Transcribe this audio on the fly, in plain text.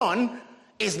One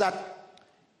is that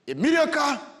a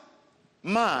mediocre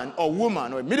man or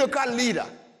woman or a mediocre leader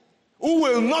who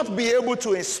will not be able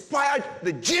to inspire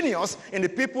the genius in the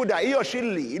people that he or she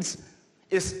leads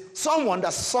is someone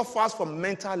that suffers from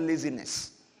mental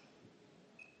laziness.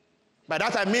 By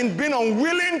that I mean being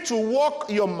unwilling to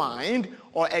work your mind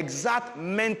or exert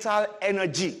mental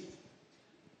energy.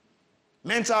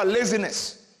 Mental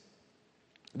laziness.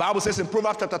 The Bible says in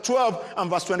Proverbs chapter 12 and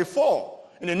verse 24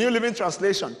 in the New Living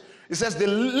Translation, it says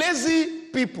lazy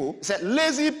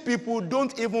people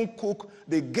don't even cook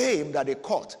the game that they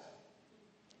caught.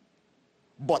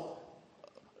 But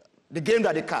the game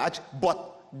that they catch,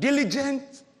 but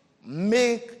diligent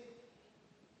make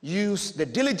use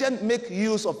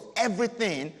of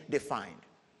everything they find.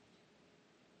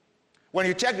 When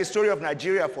you check the story of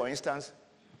Nigeria, for instance,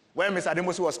 when Mr.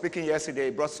 Ademosu was speaking yesterday,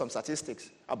 he brought some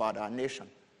statistics about our nation.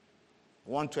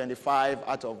 125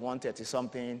 out of 130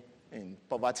 something in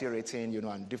poverty rating,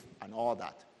 and all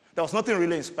that. There was nothing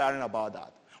really inspiring about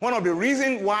that. One of the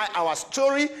reasons why our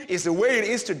story is the way it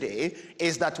is today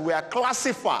is that we are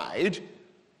classified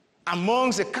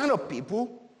amongst the kind of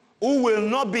people who will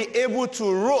not be able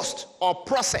to roast or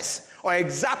process or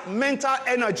exert mental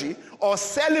energy or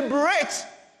celebrate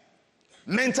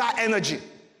mental energy.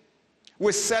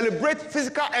 We celebrate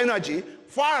physical energy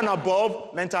far and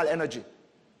above mental energy.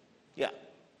 Yeah.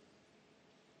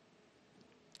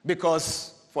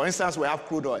 Because, for instance, we have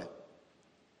crude oil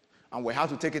and we have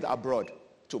to take it abroad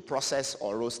to process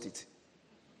or roast it.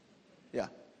 Yeah.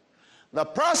 The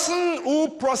person who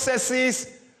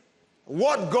processes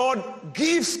what God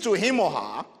gives to him or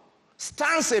her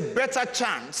stands a better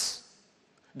chance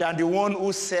than the one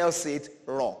who sells it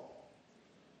raw.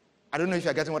 I don't know if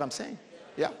you're getting what I'm saying.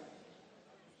 Yeah.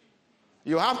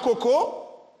 You have cocoa,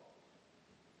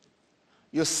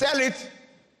 you sell it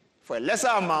for a lesser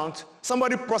amount,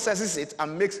 somebody processes it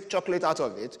and makes chocolate out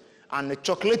of it, and the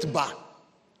chocolate bar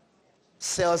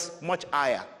sells much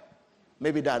higher,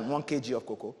 maybe than 1 kg of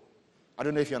cocoa. I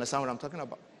don't know if you understand what I'm talking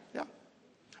about. Yeah.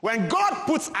 When God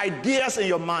puts ideas in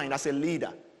your mind as a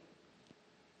leader,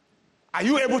 are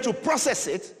you able to process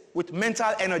it with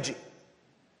mental energy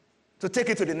to take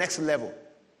it to the next level?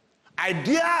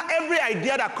 Every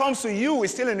idea that comes to you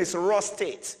is still in its raw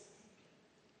state.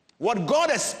 What God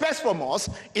expects from us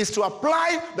is to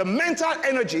apply the mental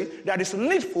energy that is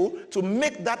needful to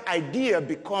make that idea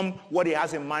become what he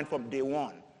has in mind from day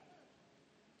one.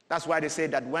 That's why they say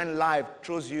that when life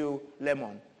throws you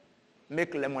lemon,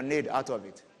 make lemonade out of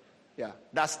it. Yeah,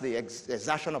 that's the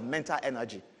exertion of mental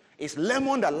energy. It's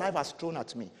lemon that life has thrown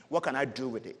at me. What can I do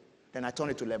with it? Then I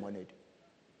turn it to lemonade.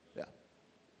 Yeah.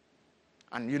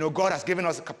 And God has given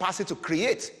us the capacity to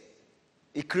create.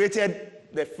 He created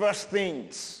the first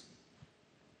things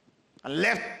and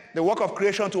left the work of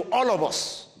creation to all of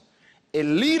us. A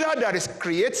leader that is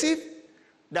creative,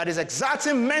 that is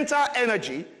exerting mental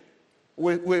energy,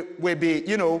 will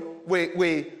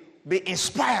be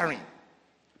inspiring.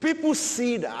 People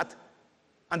see that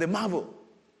and they marvel.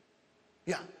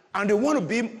 Yeah. And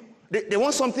they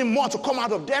want something more to come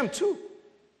out of them too.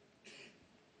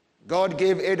 God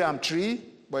gave Adam tree,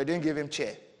 but he didn't give him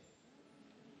chair.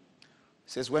 He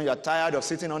says when you're tired of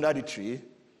sitting under the tree,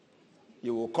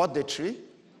 you will cut the tree,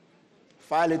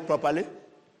 file it properly,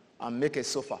 and make a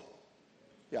sofa.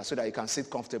 Yeah, so that you can sit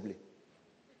comfortably.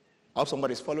 I hope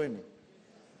somebody's following me.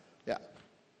 Yeah.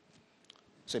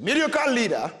 So a mediocre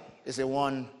leader is the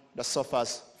one that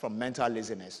suffers from mental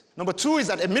laziness. Number 2 is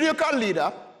that a mediocre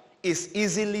leader is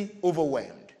easily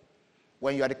overwhelmed.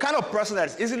 When you are the kind of person that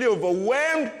is easily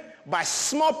overwhelmed by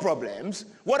small problems,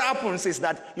 what happens is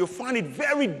that you find it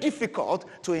very difficult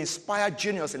to inspire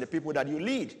genius in the people that you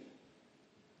lead.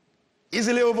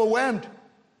 Easily overwhelmed.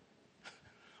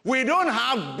 We don't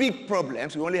have big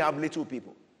problems, we only have little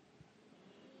people.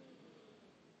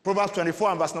 Proverbs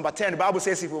 24 and verse number 10, the Bible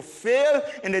says if you fail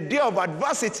in the day of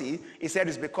adversity, it said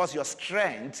it's because your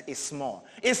strength is small.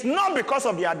 It's not because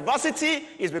of the adversity,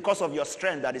 it's because of your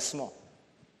strength that is small.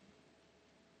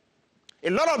 A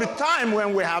lot of the time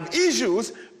when we have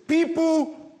issues,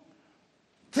 people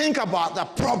think about the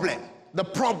problem.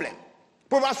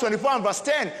 Proverbs 24 and verse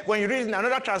 10, when you read in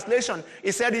another translation,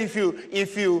 it said if you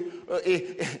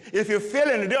fail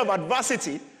in the day of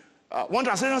adversity, one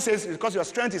translation says because your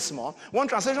strength is small. One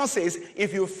translation says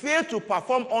if you fail to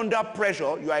perform under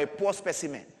pressure, you are a poor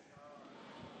specimen.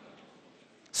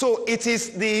 So it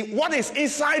is what is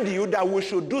inside you that we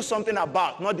should do something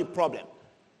about, not the problem.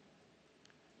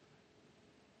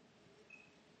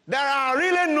 There are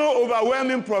really no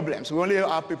overwhelming problems. We only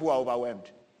have people who are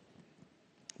overwhelmed.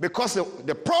 Because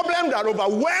the problem that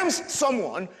overwhelms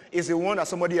someone is the one that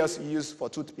somebody else used for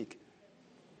toothpick.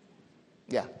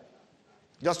 Yeah.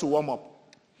 Just to warm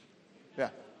up. Yeah.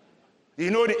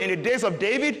 You know, in the days of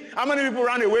David, how many people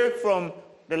ran away from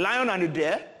the lion and the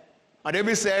deer? And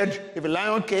David said, if a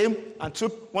lion came and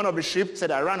took one of the sheep,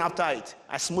 said, I ran after it.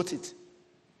 I smote it.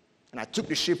 And I took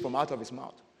the sheep from out of his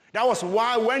mouth. That was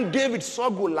why when David saw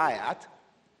Goliath,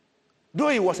 though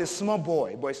he was a small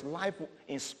boy, but his life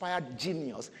inspired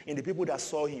genius in the people that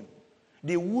saw him.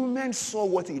 The women saw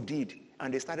what he did,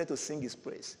 and they started to sing his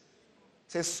praise.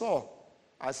 It says, Saul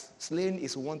has slain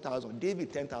his 1,000,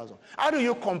 David 10,000. How do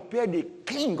you compare the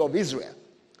king of Israel,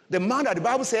 the man that the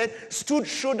Bible said stood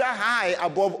shoulder high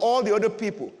above all the other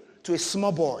people, to a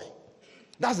small boy?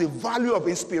 That's the value of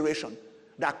inspiration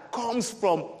that comes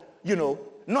from,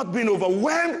 not being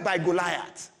overwhelmed by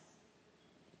Goliath.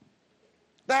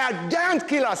 There are giant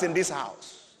killers in this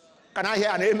house. Can I hear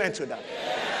an amen to that?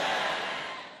 Yeah.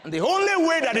 And the only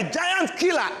way that the giant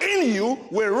killer in you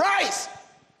will rise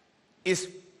is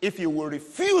if you will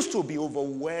refuse to be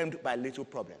overwhelmed by little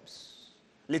problems,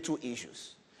 little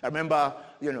issues. I remember,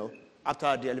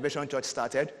 after the Elevation Church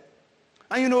started,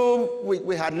 and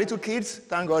we had little kids.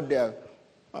 Thank God they're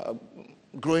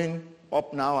growing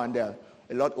up now and they're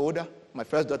a lot older. My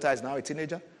first daughter is now a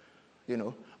teenager,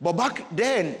 But back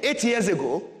then, 8 years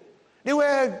ago, they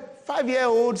were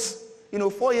 5-year-olds,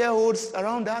 4-year-olds,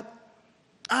 around that.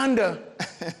 And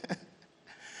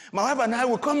my wife and I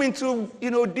will come into,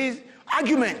 these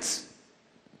arguments.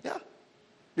 Yeah.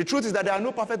 The truth is that there are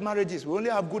no perfect marriages. We only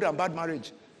have good and bad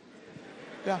marriage.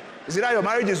 Yeah. Is it that your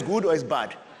marriage is good or is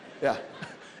bad? Yeah.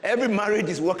 Every marriage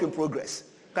is work in progress.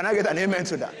 Can I get an amen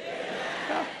to that?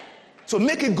 Yeah. So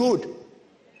make it good.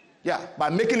 Yeah, by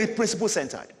making it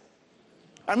principle-centered.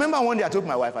 I remember one day I told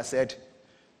my wife, I said,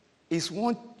 it's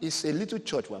a little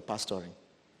church we're pastoring,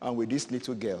 and with these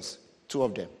little girls, 2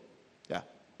 of them. Yeah,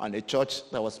 and a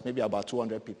church that was maybe about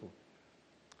 200 people.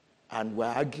 And we're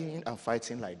arguing and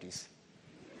fighting like this.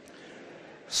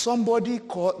 Somebody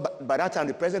called, by that time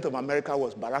the president of America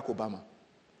was Barack Obama.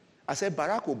 I said,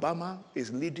 Barack Obama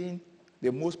is leading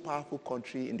the most powerful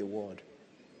country in the world.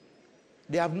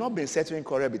 They have not been settling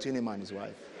quarrel between him and his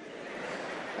wife.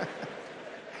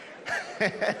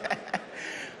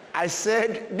 I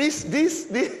said, this,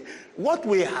 what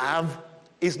we have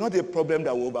is not a problem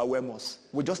that will overwhelm us.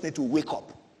 We just need to wake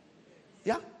up.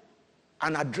 Yeah?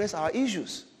 And address our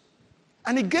issues.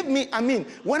 And it gave me,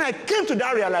 when I came to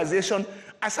that realization,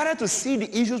 I started to see the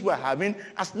issues we're having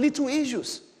as little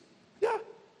issues. Yeah.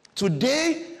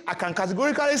 Today, I can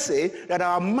categorically say that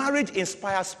our marriage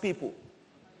inspires people.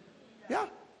 Yeah.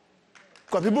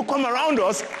 Because people come around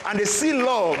us and they see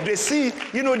love, they see,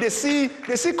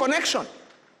 they see connection.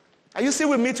 Are you still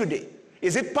with me today?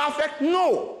 Is it perfect?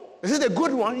 No. Is it a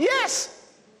good one? Yes.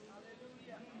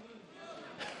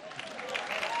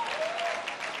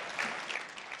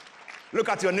 Look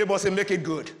at your neighbor, say, make it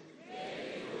good.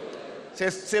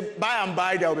 Say, by and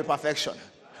by there will be perfection.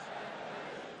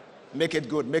 Make it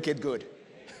good, make it good.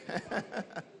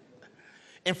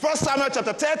 In 1 Samuel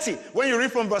chapter 30, when you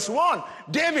read from verse 1,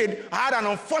 David had an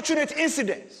unfortunate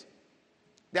incident.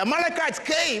 The Amalekites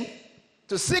came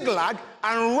to Ziklag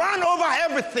and ran over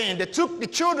everything. They took the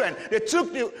children, they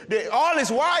took all his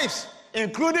wives,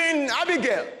 including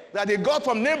Abigail, that they got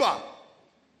from Nabal,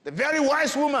 the very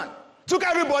wise woman. Took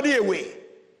everybody away.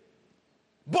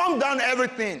 Bombed down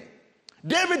everything.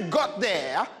 David got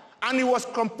there and he was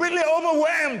completely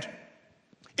overwhelmed.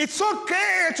 It's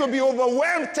okay to be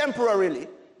overwhelmed temporarily.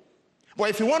 But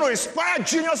if you want to inspire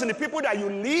genius in the people that you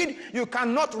lead, you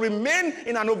cannot remain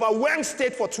in an overwhelmed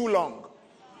state for too long.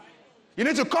 You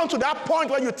need to come to that point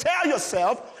where you tell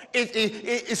yourself,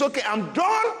 it's okay, I'm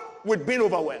done with being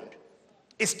overwhelmed.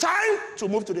 It's time to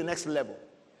move to the next level.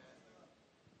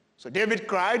 So David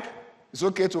cried. It's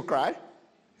okay to cry.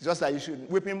 It's just that you should.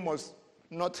 Weeping must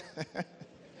not.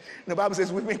 The Bible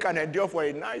says weeping can endure for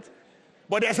a night.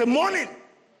 But there's a morning.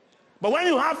 But when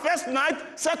you have first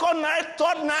night, second night,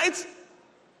 third night,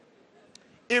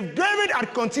 if David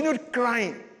had continued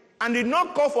crying and did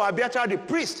not call for Abiathar the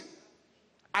priest,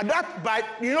 at that,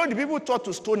 the people thought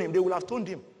to stone him, they would have stoned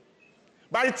him.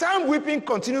 By the time weeping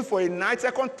continued for a night,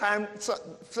 second time,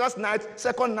 first night,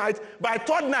 second night, by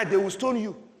third night, they will stone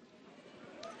you.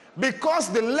 Because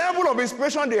the level of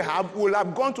inspiration they have will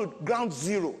have gone to ground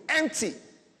zero, empty.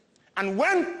 And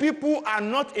when people are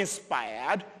not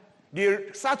inspired,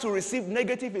 they start to receive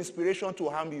negative inspiration to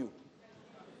harm you.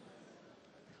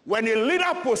 When a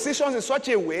leader positions in such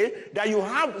a way that you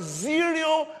have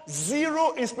zero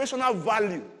inspirational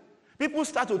value, people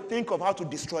start to think of how to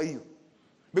destroy you.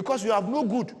 Because you have no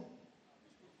good.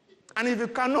 And if you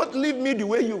cannot leave me the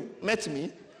way you met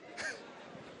me,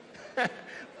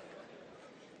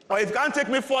 or if you can't take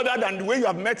me further than the way you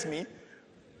have met me,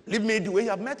 Leave me the way you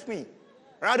have met me,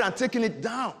 rather than taking it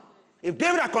down. If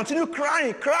David had continued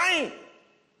crying,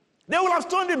 they would have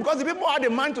stoned him because the people had a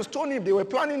mind to stone him. They were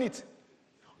planning it.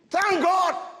 Thank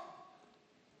God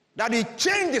that he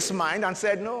changed his mind and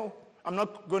said, no, I'm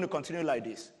not going to continue like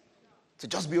this. To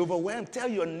just be overwhelmed. Tell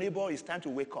your neighbor it's time to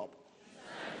wake up.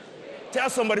 Tell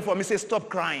somebody for me, say, stop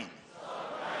crying.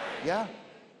 Yeah.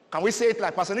 Can we say it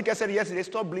like Pastor Nick said yesterday?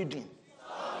 Stop bleeding.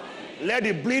 Let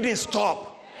the bleeding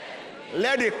stop.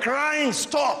 Let the crying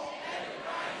stop.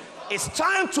 It's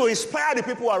time to inspire the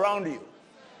people around you.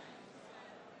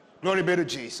 Glory be to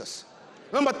Jesus.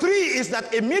 Number 3 is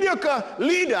that a mediocre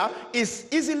leader is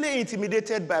easily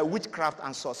intimidated by witchcraft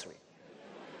and sorcery.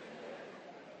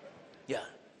 Yeah.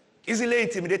 Easily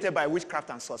intimidated by witchcraft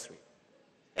and sorcery.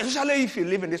 Especially if you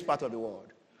live in this part of the world.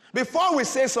 Before we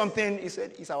say something, he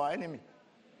said, it's our enemy.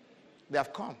 They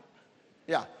have come.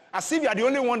 Yeah. As if you are the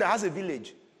only one that has a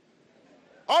village.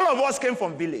 All of us came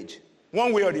from village,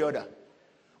 one way or the other.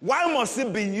 Why must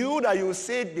it be you that you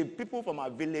say the people from our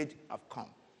village have come?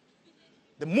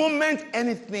 The moment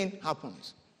anything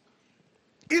happens,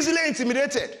 easily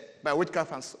intimidated by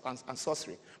witchcraft and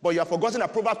sorcery. But you have forgotten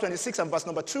that Proverbs 26 and verse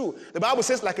number 2, the Bible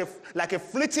says like a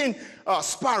fleeting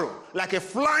sparrow, like a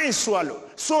flying swallow,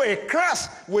 so a curse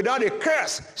without a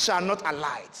curse shall not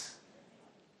alight.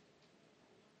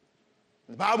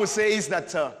 The Bible says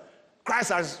that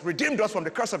Christ has redeemed us from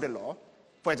the curse of the law,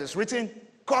 for it is written,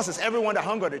 curses everyone that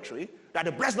hung on the tree, that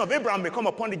the blessing of Abraham may come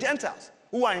upon the Gentiles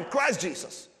who are in Christ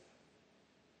Jesus.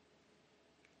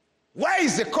 Where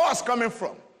is the curse coming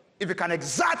from? If you can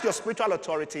exert your spiritual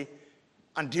authority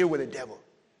and deal with the devil.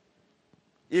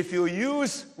 If you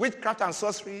use witchcraft and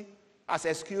sorcery as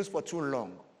an excuse for too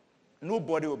long,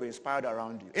 nobody will be inspired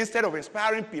around you. Instead of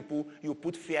inspiring people, you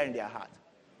put fear in their heart.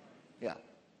 Yeah.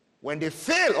 When they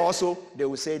fail also, they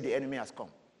will say the enemy has come.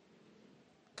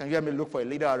 Can you hear me look for a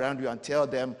leader around you and tell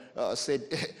them, say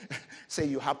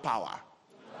you have power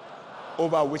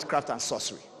over witchcraft and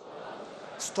sorcery.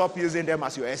 Stop using them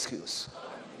as your excuse.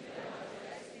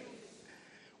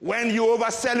 When you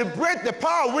over-celebrate the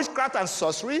power of witchcraft and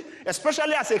sorcery,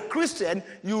 especially as a Christian,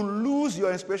 you lose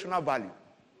your inspirational value.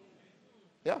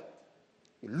 Yeah?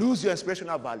 You lose your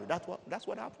inspirational value. That's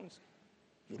what happens.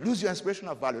 You lose your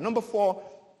inspirational value. Number 4,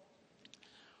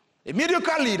 a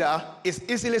mediocre leader is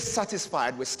easily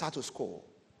satisfied with status quo.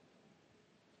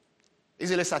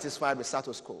 Easily satisfied with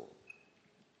status quo.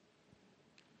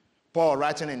 Paul,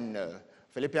 writing in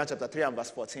Philippians chapter 3 and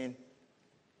verse 14,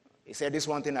 he said, this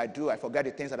one thing I do, I forget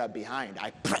the things that are behind. I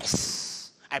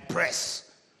press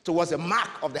towards the mark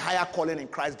of the higher calling in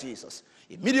Christ Jesus.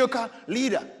 A mediocre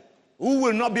leader who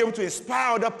will not be able to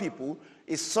inspire other people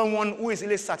is someone who is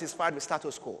really satisfied with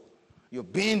status quo.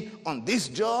 You've been on this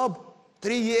job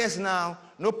 3 years now,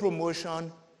 no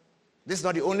promotion. This is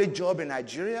not the only job in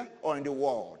Nigeria or in the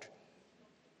world.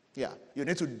 Yeah, you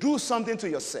need to do something to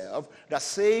yourself that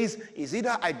says, is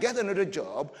either I get another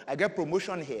job, I get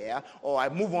promotion here, or I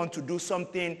move on to do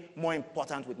something more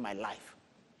important with my life.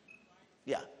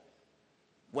 Yeah.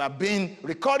 We have been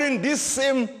recording this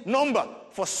same number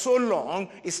for so long,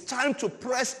 it's time to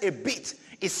press a bit.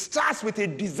 It starts with a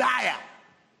desire.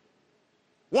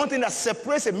 One thing that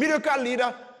separates a mediocre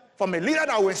leader from a leader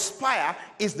that will inspire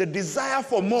is the desire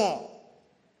for more.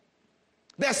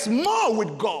 There's more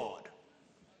with God.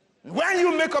 When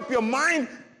you make up your mind,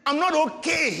 I'm not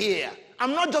okay here.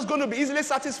 I'm not just going to be easily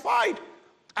satisfied.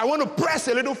 I want to press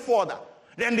a little further.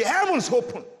 Then the heavens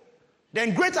open.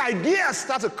 Then great ideas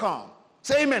start to come.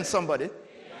 Say amen, somebody. Amen.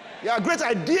 Yeah, great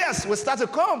ideas will start to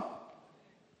come.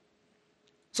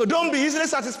 So don't be easily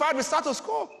satisfied with status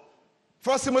quo.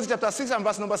 1 Timothy chapter 6 and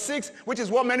verse number 6, which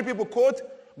is what many people quote,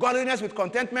 godliness with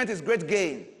contentment is great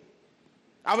gain.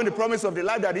 Having the promise of the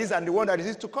life that is and the one that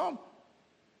is to come.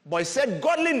 But it said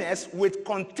godliness with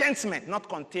contentment, not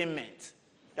containment.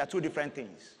 They are two different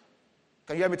things.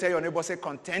 Can you hear me tell your neighbor, say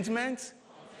contentment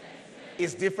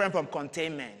is different from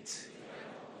containment.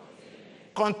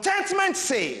 Contentment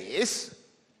says,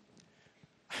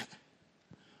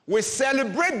 we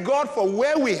celebrate God for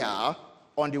where we are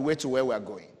on the way to where we are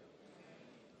going.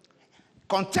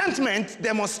 Contentment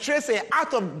demonstrates an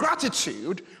act of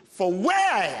gratitude for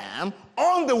where I am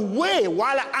on the way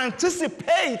while I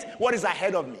anticipate what is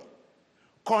ahead of me.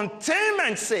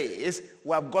 Containment says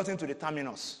we have gotten to the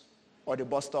terminus or the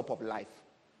bus stop of life.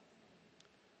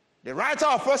 The writer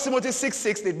of 1 Timothy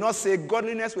 6:6 did not say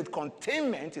godliness with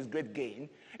containment is great gain.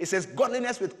 It says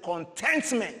godliness with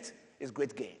contentment is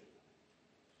great gain.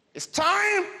 It's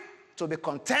time to be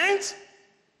content,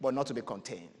 but not to be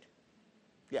contained.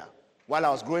 Yeah. While I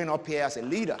was growing up here as a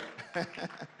leader,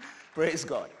 praise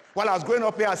God. While I was growing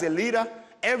up here as a leader,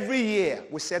 every year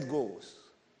we set goals.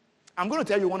 I'm going to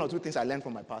tell you one or two things I learned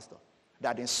from my pastor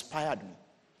that inspired me,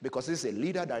 because he's a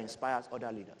leader that inspires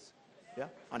other leaders. Yeah?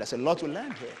 And there's a lot to learn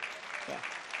here. Yeah.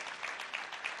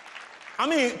 I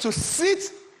mean, to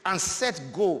sit and set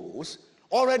goals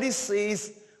already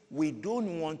says we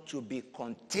don't want to be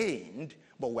contained,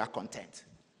 but we are content.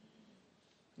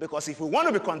 Because if we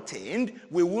want to be contained,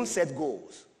 we won't set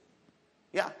goals.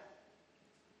 Yeah.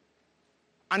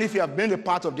 And if you have been a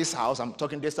part of this house, I'm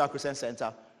talking Daystar Christian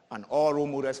Center and all role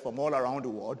models from all around the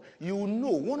world, you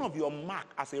know one of your mark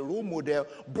as a role model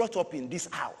brought up in this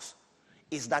house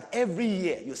is that every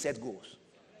year you set goals.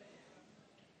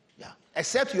 Yeah.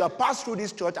 Except you have passed through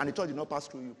this church and the church did not pass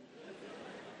through you.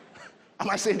 Am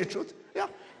I saying the truth? Yeah.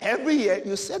 Every year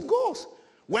you set goals.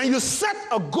 When you set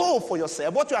a goal for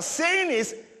yourself, what you are saying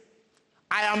is,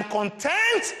 I am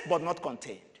content but not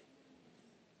contained.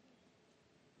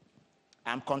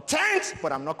 I am content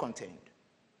but I'm not contained.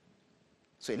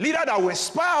 So a leader that will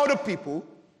inspire other people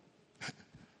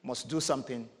must do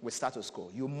something with status quo.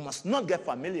 You must not get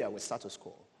familiar with status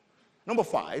quo. Number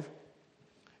 5,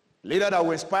 a leader that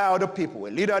will inspire other people, a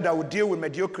leader that will deal with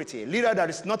mediocrity, a leader that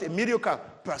is not a mediocre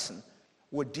person,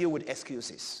 will deal with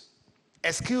excuses.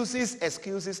 Excuses. That's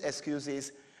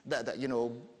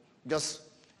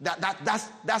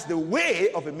the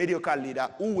way of a mediocre leader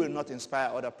who will not inspire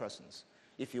other persons.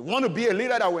 If you want to be a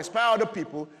leader that will inspire other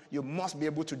people, you must be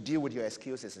able to deal with your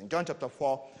excuses. In John chapter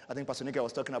 4, I think Pastor Nicky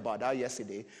was talking about that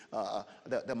yesterday.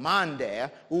 The man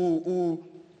there who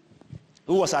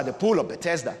was at the pool of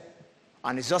Bethesda,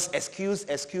 and it's just excuse.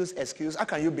 How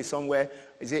can you be somewhere,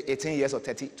 is it 18 years or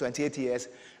 28 years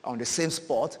on the same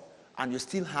spot, and you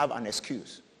still have an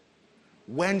excuse?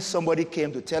 When somebody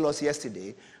came to tell us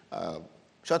yesterday,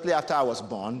 shortly after I was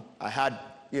born, I had,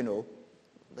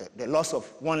 the loss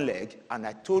of one leg, and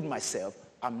I told myself,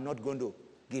 I'm not going to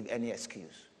give any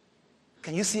excuse.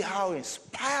 Can you see how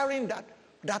inspiring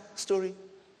that story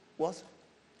was?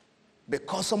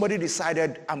 Because somebody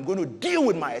decided, I'm going to deal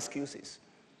with my excuses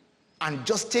and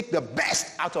just take the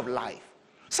best out of life.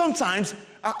 Sometimes,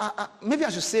 maybe I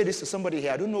should say this to somebody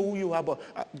here. I don't know who you are, but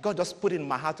God just put it in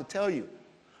my heart to tell you.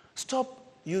 Stop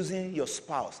using your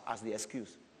spouse as the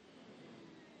excuse.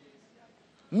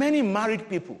 Many married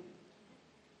people,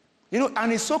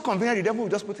 and it's so convenient, the devil will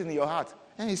just put it in your heart.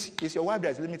 And it's your wife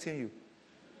that's limiting you.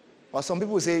 Or some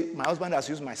people say, my husband has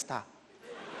used my star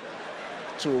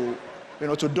to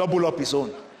double up his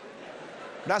own.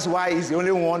 That's why he's the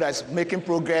only one that's making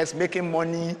progress, making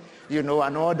money, and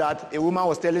all that. A woman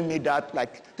was telling me that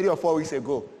like 3 or 4 weeks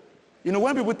ago.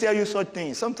 When people tell you such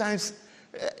things, sometimes,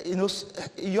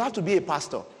 you have to be a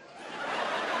pastor.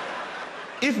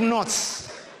 If not,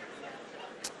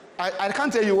 I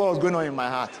can't tell you what was going on in my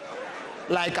heart.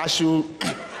 Like I should,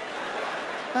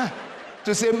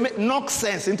 to say, knock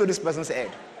sense into this person's head.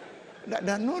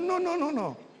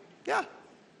 No. Yeah.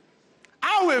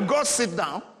 How will God sit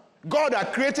down? God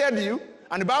that created you,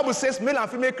 and the Bible says male and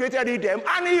female created he them,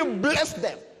 and he blessed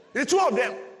them, the two of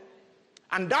them.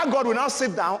 And that God will now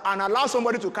sit down and allow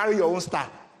somebody to carry your own star,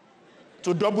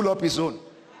 to double up his own.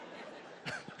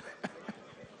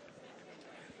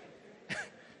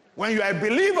 When you are a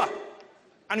believer,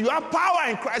 and you have power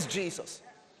in Christ Jesus.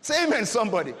 Say amen,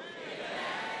 somebody. Amen.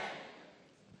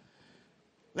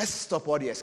 Let's stop all the